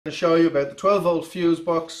To show you about the 12 volt fuse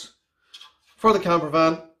box for the camper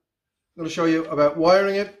van. I'm going to show you about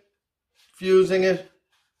wiring it, fusing it.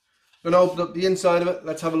 I'm going to open up the inside of it.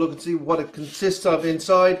 Let's have a look and see what it consists of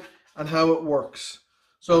inside and how it works.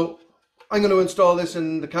 So I'm going to install this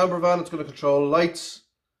in the camper van. It's going to control lights,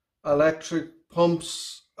 electric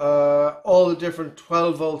pumps, all the different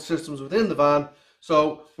 12 volt systems within the van.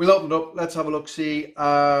 So we'll open it up, let's have a look, see,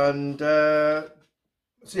 and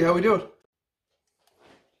see how we do it.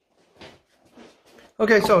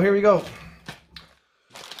 Okay, so here we go.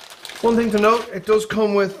 One thing to note, it does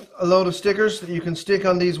come with a load of stickers that you can stick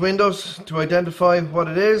on these windows to identify what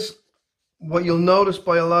it is. What you'll notice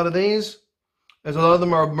by a lot of these is a lot of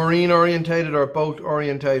them are marine orientated or boat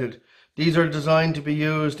orientated. These are designed to be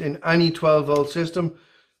used in any 12 volt system.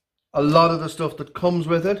 A lot of the stuff that comes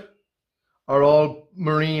with it are all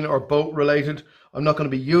marine or boat related. I'm not going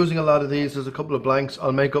to be using a lot of these. There's a couple of blanks.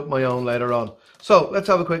 I'll make up my own later on. So let's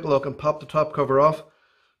have a quick look and pop the top cover off.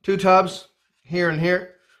 Two tabs here and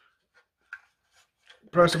here.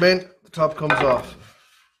 Press them in, the top comes off.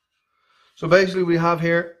 So basically we have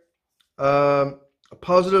here a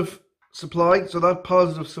positive supply. So that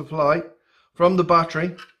positive supply from the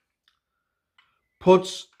battery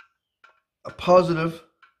puts a positive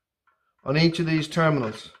on each of these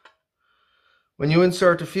terminals. When you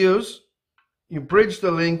insert a fuse, you bridge the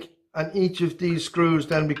link and each of these screws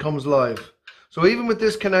then becomes live. So even with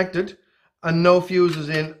this connected and no fuses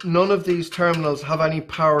in, none of these terminals have any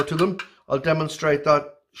power to them. I'll demonstrate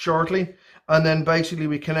that shortly. And then basically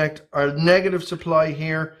we connect our negative supply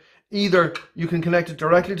here. Either you can connect it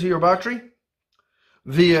directly to your battery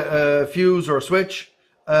via a fuse or a switch,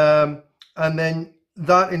 and then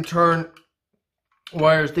that in turn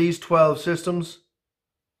wires these 12 systems,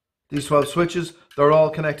 these 12 switches. They're all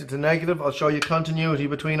connected to negative. I'll show you continuity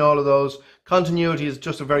between all of those. Continuity is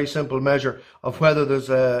just a very simple measure of whether there's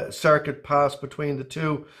a circuit pass between the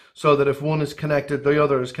two, so that if one is connected, the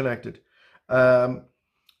other is connected.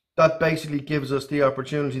 That basically gives us the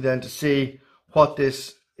opportunity then to see what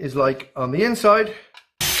this is like on the inside.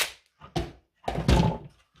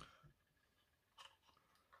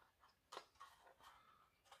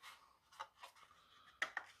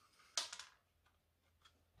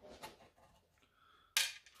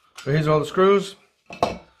 So here's all the screws.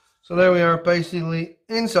 So there we are, basically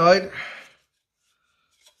inside.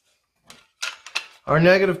 Our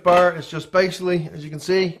negative bar is just basically, as you can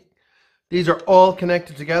see, these are all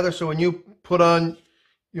connected together. So when you put on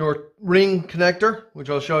your ring connector,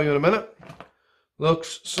 which I'll show you in a minute,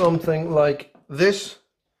 looks something like this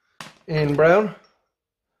in brown,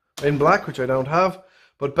 in black, which I don't have.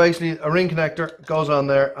 But basically a ring connector goes on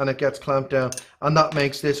there and it gets clamped down, and that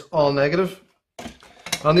makes this all negative.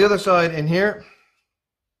 On the other side in here,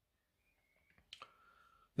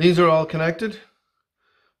 these are all connected,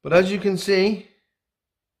 but as you can see,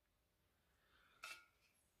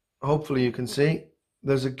 hopefully you can see,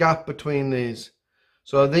 there's a gap between these.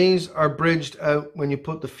 So these are bridged out when you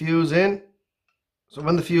put the fuse in. So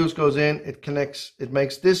when the fuse goes in, it connects, it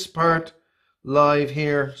makes this part live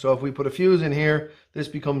here. So if we put a fuse in here, this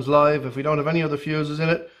becomes live. If we don't have any other fuses in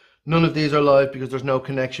it, none of these are live because there's no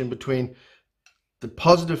connection between the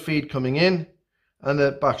positive feed coming in and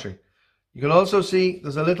the battery. You can also see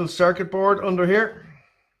there's a little circuit board under here,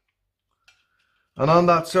 and on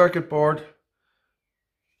that circuit board,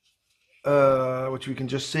 which we can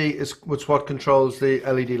just see, is what controls the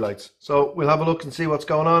LED lights. So we'll have a look and see what's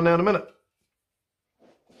going on now in a minute.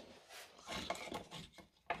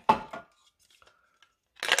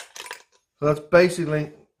 So that's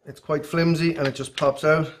basically, it's quite flimsy and it just pops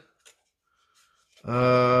out.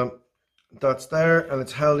 That's there and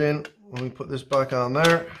it's held in when we put this back on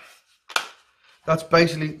there. That's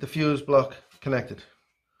basically the fuse block connected.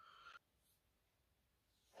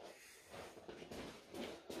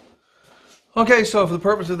 Okay, so for the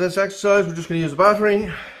purpose of this exercise, we're just going to use a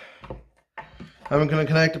battery. And we're going to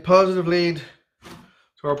connect a positive lead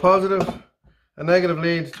to our positive, a negative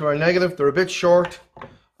lead to our negative. They're a bit short.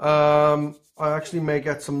 I actually may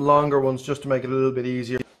get some longer ones just to make it a little bit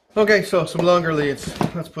easier. Okay, so some longer leads.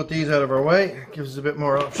 Let's put these out of our way. It gives us a bit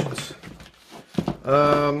more options.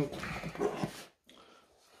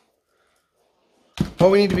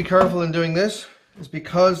 What we need to be careful in doing this is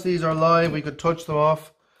because these are live, we could touch them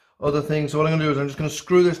off other things. So what I'm going to do is I'm just going to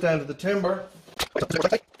screw this down to the timber.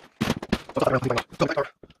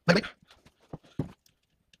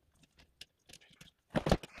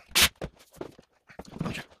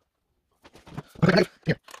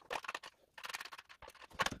 Here.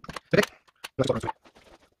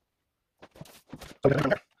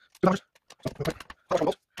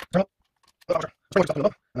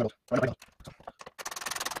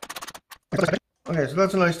 Okay, so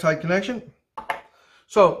that's a nice tight connection.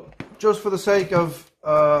 So just for the sake of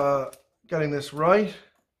getting this right,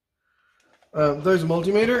 there's a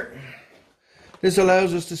multimeter. This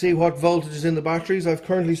allows us to see what voltage is in the batteries. I've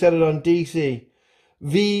currently set it on DC.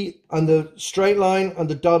 V on the straight line and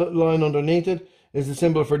the dotted line underneath it is the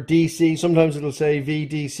symbol for DC. Sometimes it'll say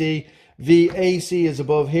VDC. VAC is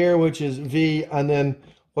above here, which is V, and then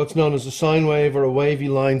what's known as a sine wave or a wavy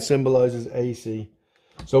line symbolizes AC.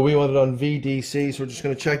 So we want it on VDC, so we're just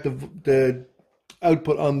going to check the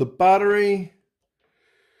output on the battery.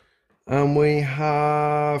 And we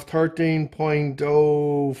have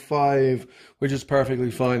 13.05, which is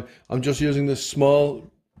perfectly fine. I'm just using this small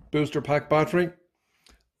booster pack battery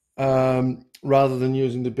rather than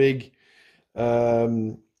using the big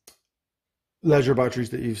leisure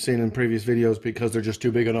batteries that you've seen in previous videos, because they're just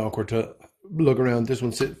too big and awkward to lug around. This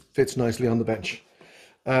one fits nicely on the bench.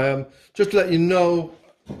 Just to let you know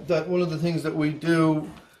that one of the things that we do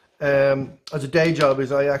as a day job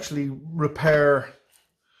is I actually repair,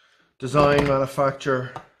 design,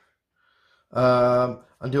 manufacture, and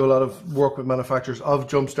do a lot of work with manufacturers of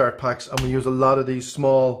jumpstart packs, and we use a lot of these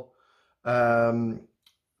small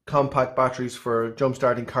compact batteries for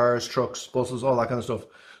jump-starting cars, trucks, buses, all that kind of stuff.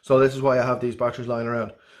 So this is why I have these batteries lying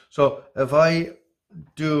around. So if I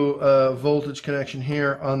do a voltage connection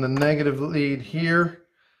here on the negative lead here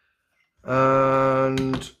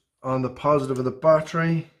and on the positive of the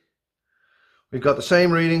battery, we've got the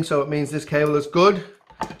same reading, so it means this cable is good.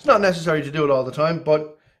 It's not necessary to do it all the time,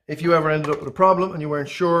 but if you ever ended up with a problem and you weren't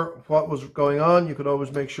sure what was going on, you could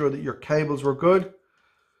always make sure that your cables were good.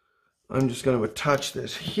 I'm just going to attach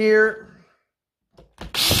this here.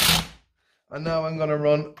 And now I'm going to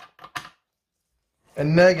run a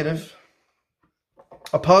negative,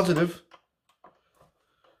 a positive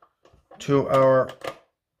to our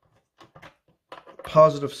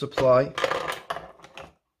positive supply.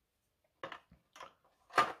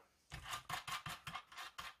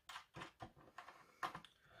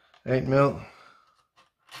 Eight mil,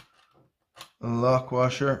 a lock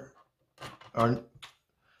washer, or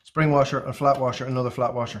spring washer, and flat washer, another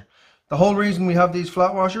flat washer. The whole reason we have these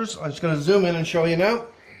flat washers, I'm just going to zoom in and show you now.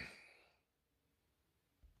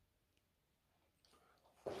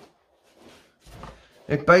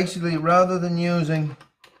 It basically, rather than using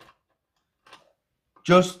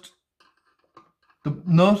just the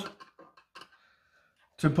nut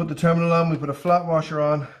to put the terminal on, we put a flat washer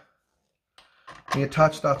on. We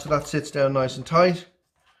attach that so that sits down nice and tight.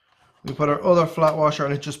 We put our other flat washer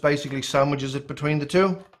and it just basically sandwiches it between the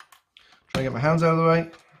two. Try and get my hands out of the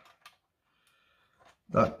way.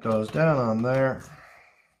 That goes down on there.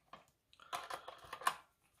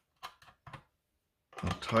 I'll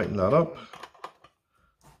tighten that up.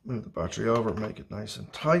 Move the battery over, make it nice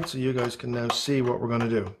and tight so you guys can now see what we're going to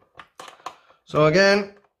do. So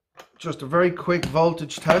again, just a very quick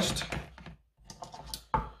voltage test.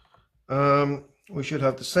 We should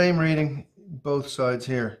have the same reading both sides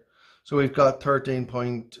here. So we've got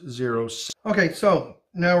 13.06. Okay, so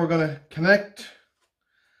now we're going to connect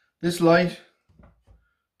this light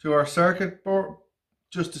to our circuit board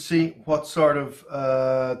just to see what sort of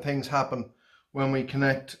things happen when we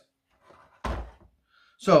connect.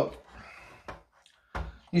 So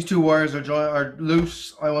these two wires are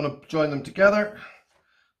loose. I want to join them together.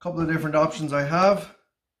 A couple of different options I have.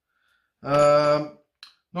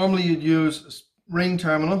 Normally you'd use a ring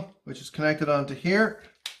terminal, which is connected onto here.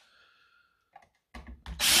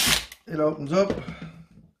 It opens up,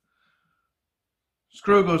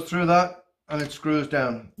 screw goes through that, and it screws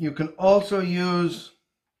down. You can also use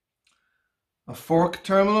a fork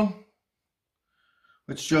terminal,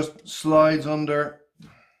 which just slides under.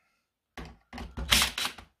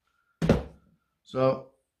 So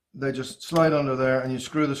they just slide under there, and you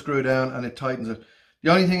screw the screw down and it tightens it.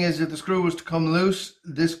 The only thing is, if the screw was to come loose,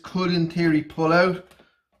 this could in theory pull out.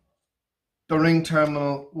 The ring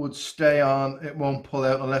terminal would stay on, it won't pull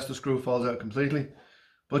out unless the screw falls out completely.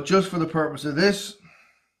 But just for the purpose of this,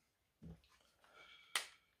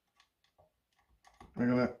 we're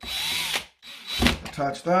going to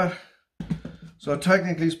attach that. So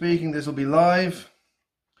technically speaking, this will be live.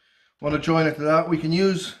 Want to join it to that? We can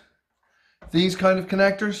use these kind of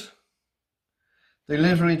connectors. They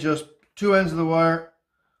literally just two ends of the wire,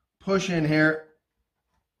 push in here,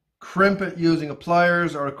 crimp it using a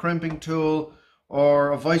pliers or a crimping tool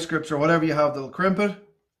or a vice grips or whatever you have that'll crimp it.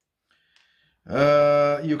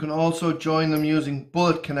 You can also join them using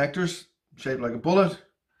bullet connectors shaped like a bullet.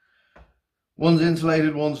 One's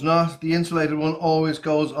insulated, one's not. The insulated one always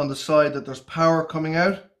goes on the side that there's power coming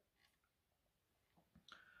out.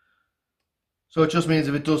 So it just means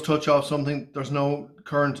if it does touch off something, there's no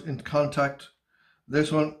current in contact.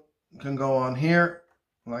 This one can go on here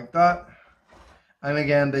like that. And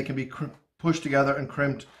again, they can be pushed together and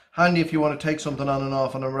crimped. Handy if you want to take something on and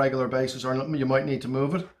off on a regular basis, or you might need to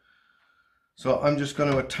move it. So I'm just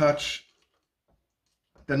going to attach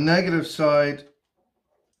the negative side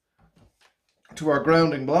to our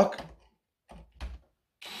grounding block.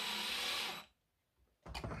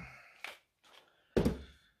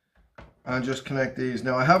 And just connect these.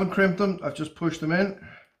 Now I haven't crimped them, I've just pushed them in.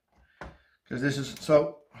 Because this is,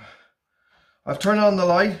 so I've turned on the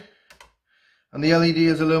light and the LED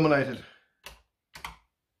is illuminated.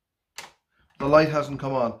 The light hasn't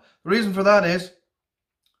come on. The reason for that is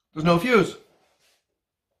there's no fuse.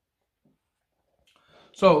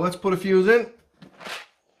 So let's put a fuse in.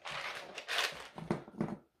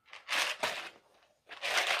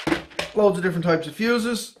 Loads of different types of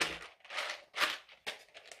fuses.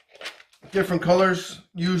 Different colors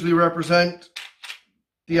usually represent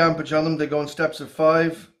the ampage on them. They go in steps of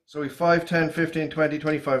 5. So we 5, 10, 15, 20,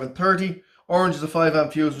 25 and 30. Orange is a 5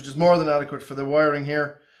 amp fuse, which is more than adequate for the wiring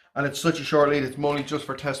here. And it's such a short lead, it's only just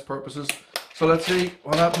for test purposes. So let's see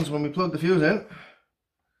what happens when we plug the fuse in.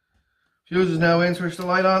 Fuse is now in, switch the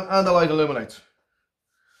light on, and the light illuminates.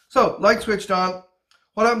 So, light switched on.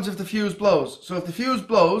 What happens if the fuse blows? So if the fuse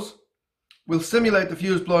blows, we'll simulate the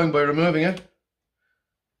fuse blowing by removing it.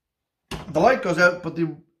 The light goes out, but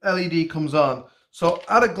the LED comes on. So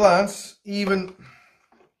at a glance, even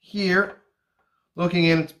here, looking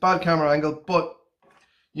in, it's bad camera angle, but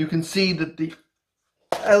you can see that the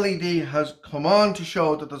LED has come on to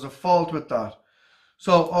show that there's a fault with that.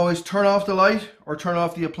 So always turn off the light or turn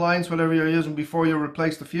off the appliance, whatever you're using, before you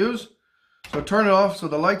replace the fuse. So turn it off, so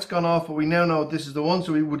the light's gone off, but we now know this is the one,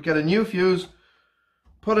 so we would get a new fuse,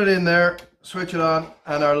 put it in there, switch it on,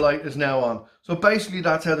 and our light is now on. So basically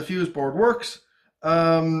that's how the fuse board works.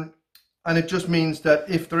 And it just means that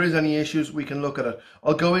if there is any issues, we can look at it.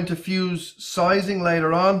 I'll go into fuse sizing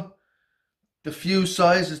later on. The fuse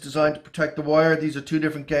size is designed to protect the wire. These are 2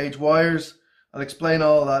 different gauge wires. I'll explain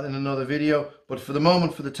all of that in another video. But for the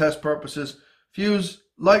moment, for the test purposes, fuse,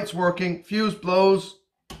 light's working, fuse blows,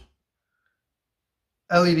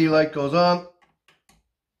 LED light goes on.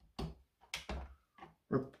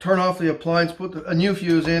 Turn off the appliance, put a new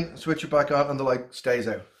fuse in, switch it back on, and the light stays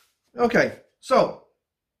out. Okay, so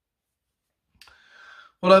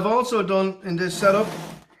what I've also done in this setup, I'm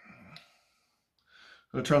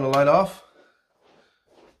going to turn the light off.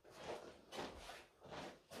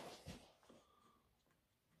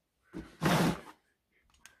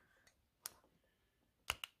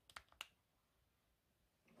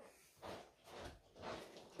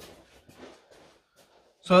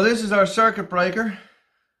 So this is our circuit breaker.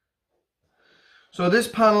 So this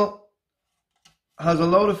panel has a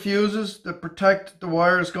load of fuses that protect the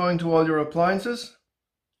wires going to all your appliances.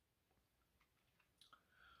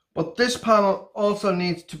 But this panel also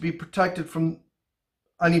needs to be protected from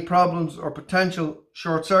any problems or potential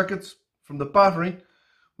short circuits from the battery.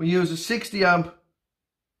 We use a 60 amp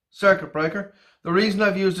circuit breaker. The reason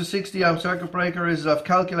I've used a 60 amp circuit breaker is I've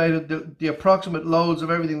calculated the approximate loads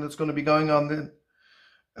of everything that's going to be going on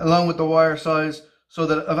along with the wire size, so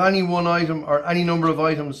that if any one item or any number of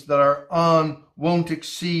items that are on won't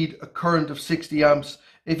exceed a current of 60 amps.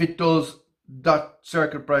 If it does, that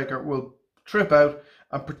circuit breaker will trip out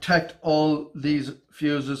and protect all these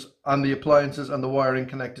fuses and the appliances and the wiring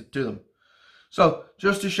connected to them. So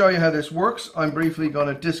just to show you how this works, I'm briefly going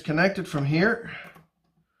to disconnect it from here.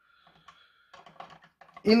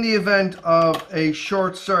 In the event of a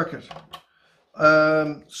short circuit,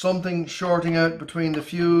 something shorting out between the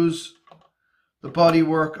fuse, the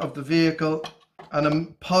bodywork of the vehicle, and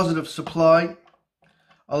a positive supply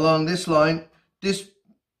along this line, this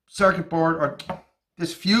circuit board or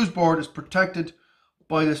this fuse board is protected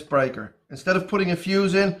by this breaker. Instead of putting a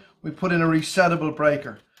fuse in, we put in a resettable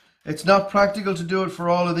breaker. It's not practical to do it for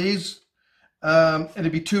all of these.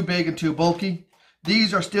 It'd be too big and too bulky.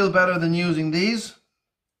 These are still better than using these,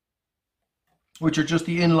 which are just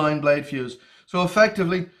the inline blade fuse. So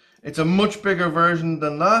effectively, it's a much bigger version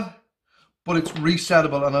than that, but it's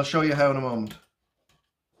resettable, and I'll show you how in a moment.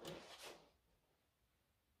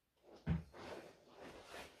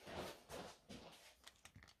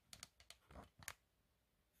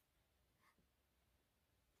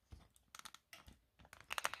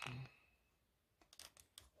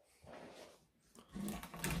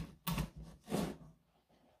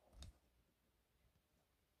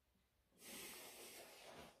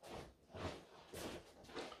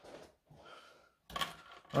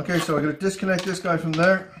 Okay, so I'm going to disconnect this guy from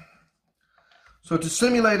there. So to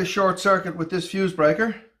simulate a short circuit with this fuse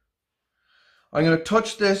breaker, I'm going to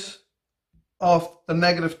touch this off the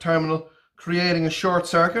negative terminal, creating a short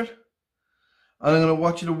circuit. And I'm going to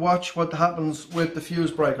want you to watch what happens with the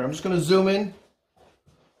fuse breaker. I'm just going to zoom in.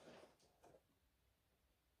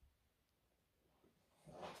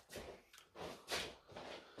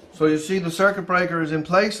 So you see the circuit breaker is in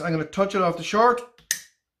place. I'm going to touch it off the short.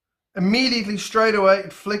 Immediately, straight away,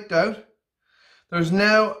 it flicked out. There's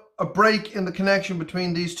now a break in the connection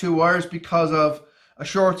between these two wires because of a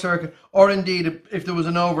short circuit, or indeed if there was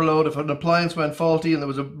an overload, if an appliance went faulty and there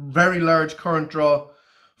was a very large current draw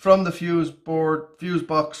from the fuse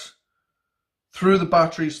box through the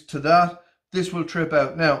batteries to that, this will trip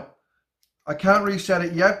out. Now, I can't reset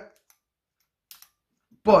it yet,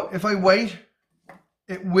 but if I wait,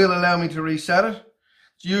 it will allow me to reset it.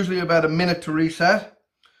 It's usually about a minute to reset.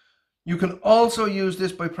 You can also use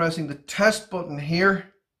this by pressing the test button here.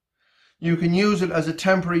 You can use it as a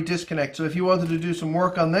temporary disconnect. So if you wanted to do some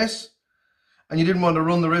work on this and you didn't want to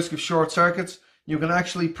run the risk of short circuits, you can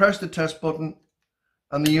actually press the test button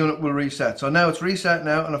and the unit will reset. So now it's reset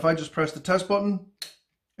now, and if I just press the test button,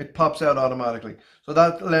 it pops out automatically. So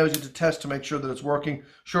that allows you to test to make sure that it's working.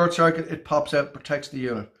 Short circuit, it pops out, protects the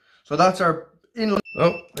unit. So that's our inlet.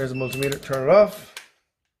 Oh, there's a multimeter, turn it off.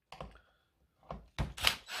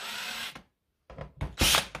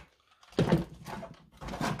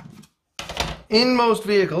 In most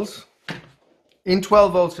vehicles, in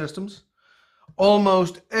 12 volt systems,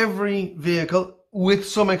 almost every vehicle, with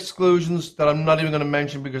some exclusions that I'm not even going to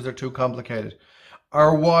mention because they're too complicated,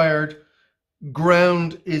 are wired.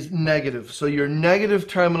 Ground is negative. So your negative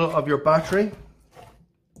terminal of your battery,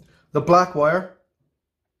 the black wire,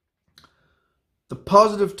 the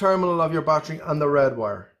positive terminal of your battery, and the red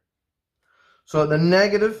wire. So the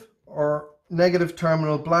negative or negative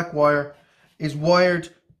terminal black wire is wired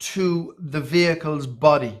to the vehicle's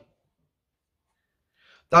body.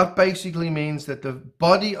 That basically means that the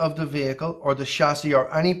body of the vehicle or the chassis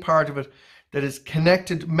or any part of it that is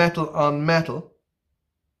connected metal on metal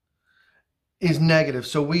is negative.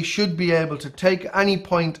 So we should be able to take any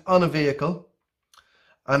point on a vehicle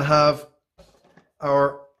and have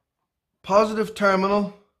our positive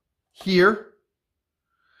terminal here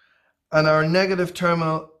and our negative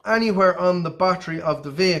terminal anywhere on the battery of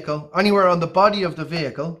the vehicle, anywhere on the body of the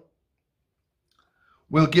vehicle,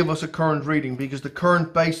 will give us a current reading, because the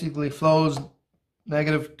current basically flows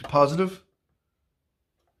negative to positive.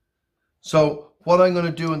 So what I'm going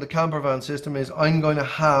to do in the Campervan system is I'm going to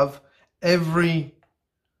have every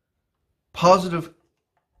positive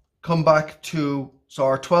come back to, so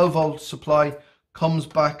our 12 volt supply comes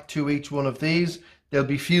back to each one of these. They'll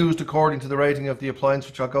be fused according to the rating of the appliance,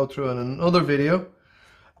 which I'll go through in another video.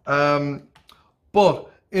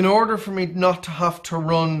 But in order for me not to have to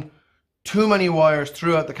run too many wires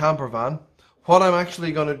throughout the Campervan, what I'm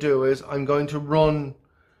actually going to do is I'm going to run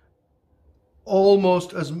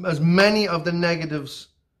almost as many of the negatives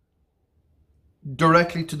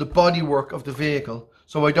directly to the bodywork of the vehicle,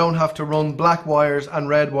 so I don't have to run black wires and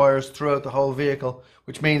red wires throughout the whole vehicle,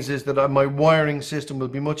 which means is that my wiring system will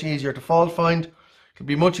be much easier to fault find, it'll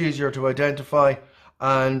be much easier to identify,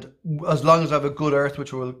 and as long as I have a good earth,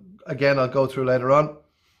 which will, again, I'll go through later on,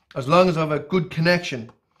 as long as I have a good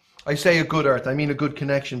connection, I say a good earth, I mean a good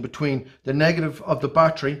connection between the negative of the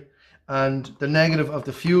battery and the negative of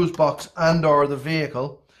the fuse box and or the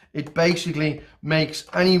vehicle, it basically makes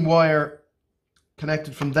any wire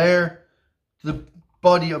connected from there to the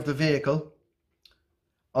body of the vehicle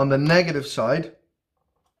on the negative side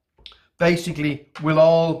basically will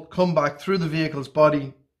all come back through the vehicle's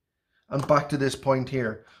body and back to this point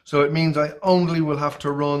here. So it means I only will have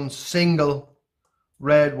to run single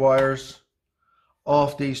red wires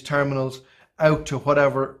off these terminals out to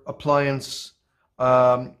whatever appliance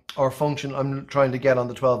or function I'm trying to get on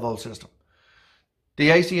the 12 volt system.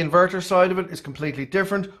 The AC inverter side of it is completely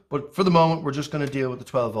different, but for the moment we're just going to deal with the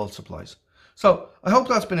 12 volt supplies. So I hope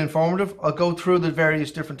that's been informative. I'll go through the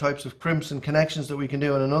various different types of crimps and connections that we can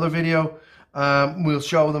do in another video. We'll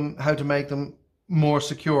show them how to make them more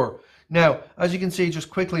secure. Now, as you can see just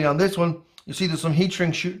quickly on this one, you see there's some heat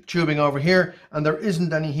shrink tubing over here, and there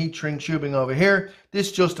isn't any heat shrink tubing over here.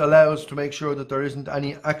 This just allows to make sure that there isn't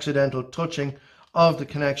any accidental touching of the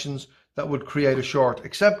connections that would create a short.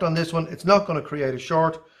 Except on this one, it's not going to create a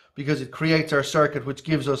short because it creates our circuit, which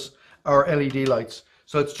gives us our LED lights.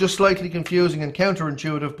 So it's just slightly confusing and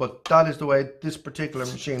counterintuitive, but that is the way this particular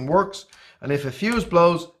machine works. And if a fuse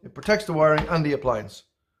blows, it protects the wiring and the appliance.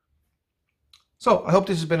 So I hope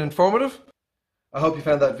this has been informative. I hope you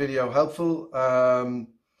found that video helpful.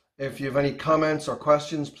 If you have any comments or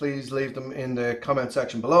questions, please leave them in the comment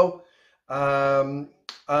section below.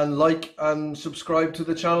 and like and subscribe to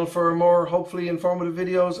the channel for more hopefully informative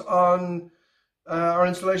videos on our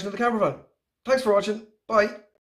installation of the camper van. Thanks for watching. Bye.